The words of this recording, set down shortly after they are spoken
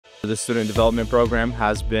The student development program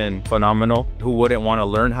has been phenomenal. Who wouldn't want to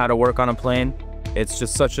learn how to work on a plane? It's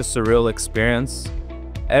just such a surreal experience.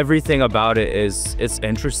 Everything about it it's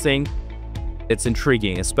interesting. It's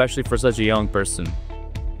intriguing, especially for such a young person.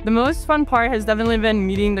 The most fun part has definitely been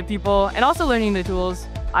meeting the people and also learning the tools.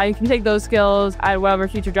 I can take those skills at whatever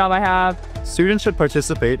future job I have. Students should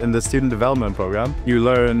participate in the student development program. You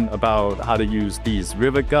learn about how to use these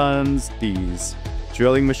rivet guns, these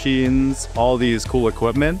drilling machines, all these cool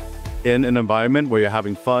equipment in an environment where you're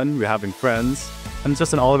having fun, you're having friends, and it's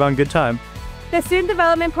just an all-around good time. The student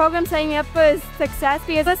development program setting me up for success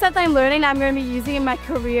because the stuff that I'm learning I'm going to be using in my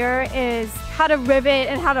career is how to rivet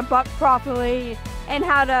and how to butt properly and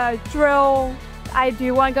how to drill. I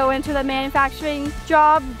do want to go into the manufacturing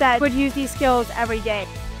job that would use these skills every day.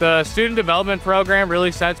 The student development program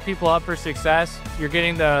really sets people up for success. You're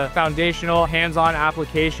getting the foundational hands-on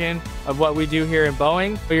application of what we do here in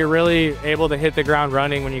Boeing, but you're really able to hit the ground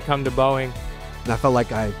running when you come to Boeing. And I felt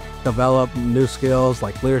like I developed new skills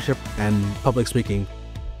like leadership and public speaking.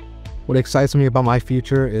 What excites me about my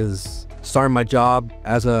future is starting my job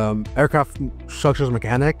as an aircraft structures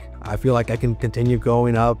mechanic. I feel like I can continue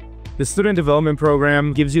going up. The student development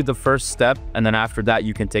program gives you the first step, and then after that,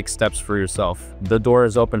 you can take steps for yourself. The door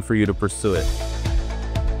is open for you to pursue it.